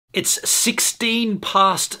It's 16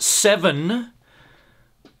 past 7.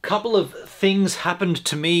 Couple of things happened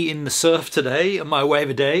to me in the surf today on my wave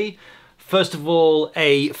a day. First of all,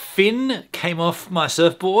 a fin came off my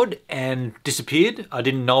surfboard and disappeared. I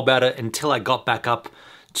didn't know about it until I got back up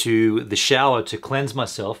to the shower to cleanse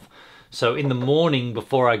myself. So in the morning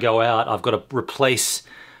before I go out, I've got to replace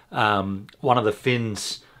one of the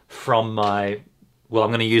fins from my, well, I'm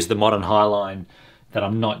going to use the Modern Highline that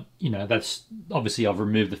I'm not, that's obviously I've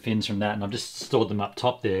removed the fins from that and I've just stored them up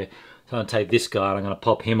top there. So I'm going to take this guy and I'm going to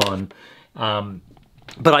pop him on.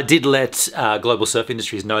 But I did let Global Surf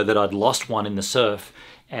Industries know that I'd lost one in the surf.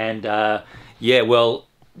 And yeah, well,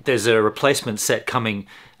 there's a replacement set coming.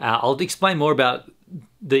 I'll explain more about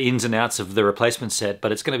the ins and outs of the replacement set,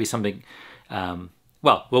 but it's going to be something,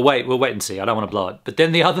 well, we'll wait and see. I don't want to blow it. But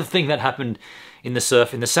then the other thing that happened in the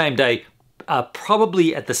surf in the same day,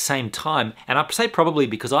 probably at the same time, and I say probably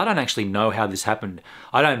because I don't actually know how this happened.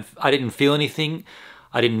 I didn't feel anything.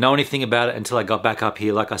 I didn't know anything about it until I got back up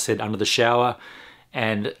here, like I said, under the shower,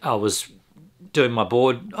 and I was doing my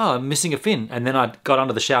board. Oh, I'm missing a fin. And then I got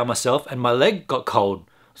under the shower myself and my leg got cold.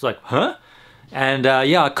 I was like, huh? And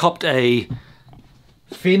yeah, I copped a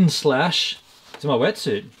fin slash to my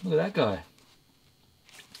wetsuit. Look at that guy.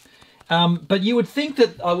 But you would think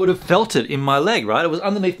that I would have felt it in my leg, right? It was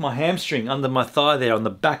underneath my hamstring, under my thigh there, on the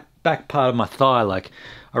back part of my thigh, like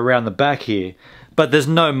around the back here. But there's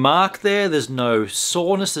no mark there, there's no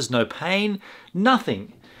soreness, there's no pain,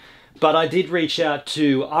 nothing. But I did reach out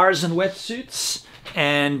to Artisan Wetsuits,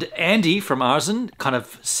 and Andy from Artisan kind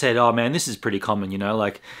of said, oh man, this is pretty common,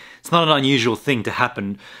 like it's not an unusual thing to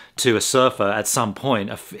happen to a surfer at some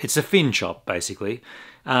point. It's a fin chop, basically.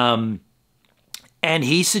 And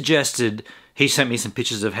he suggested, he sent me some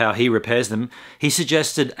pictures of how he repairs them. He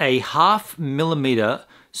suggested a 0.5 millimeter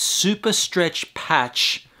super stretch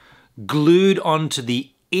patch glued onto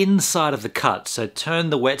the inside of the cut. So turn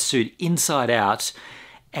the wetsuit inside out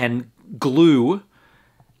and glue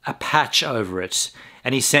a patch over it.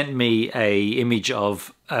 And he sent me a image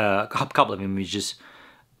of, a couple of images.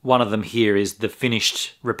 One of them here is the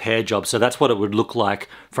finished repair job. So that's what it would look like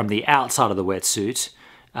from the outside of the wetsuit.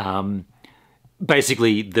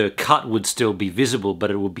 Basically, the cut would still be visible, but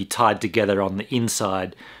it would be tied together on the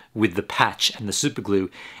inside with the patch and the super glue.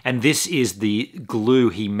 And this is the glue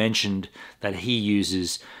he mentioned that he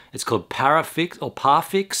uses. It's called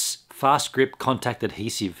Parfix Fast Grip Contact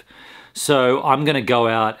Adhesive. So I'm going to go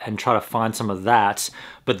out and try to find some of that.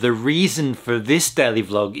 But the reason for this daily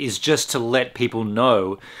vlog is just to let people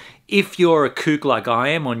know, if you're a kook like I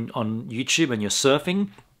am on YouTube and you're surfing,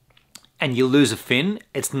 and you lose a fin,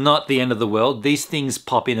 it's not the end of the world. These things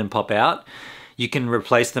pop in and pop out. You can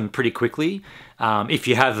replace them pretty quickly if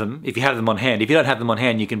you have them. If you have them on hand. If you don't have them on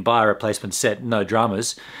hand, you can buy a replacement set, no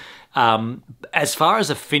dramas. As far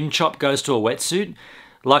as a fin chop goes to a wetsuit,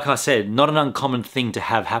 like I said, not an uncommon thing to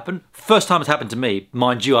have happen. First time it's happened to me.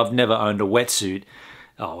 Mind you, I've never owned a wetsuit.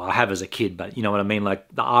 Oh, I have as a kid, but you know what I mean? Like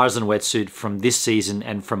the Artisan wetsuit from this season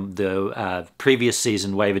and from the previous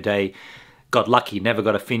season, Wave a Day, got lucky, never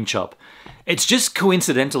got a fin chop. It's just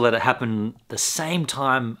coincidental that it happened the same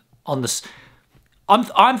time on this.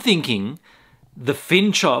 I'm thinking the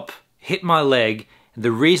fin chop hit my leg.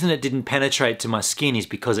 The reason it didn't penetrate to my skin is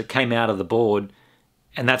because it came out of the board.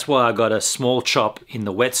 And that's why I got a small chop in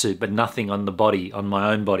the wetsuit, but nothing on the body, on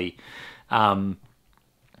my own body.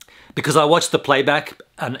 Because I watched the playback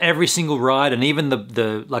on every single ride, and even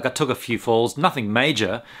like I took a few falls, nothing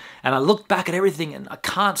major, and I looked back at everything and I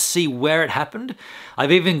can't see where it happened.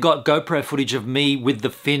 I've even got GoPro footage of me with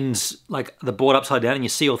the fins, like the board upside down, and you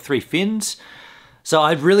see all 3 fins. So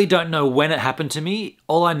I really don't know when it happened to me.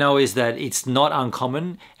 All I know is that it's not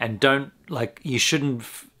uncommon, and you shouldn't,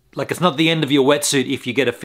 like it's not the end of your wetsuit if you get a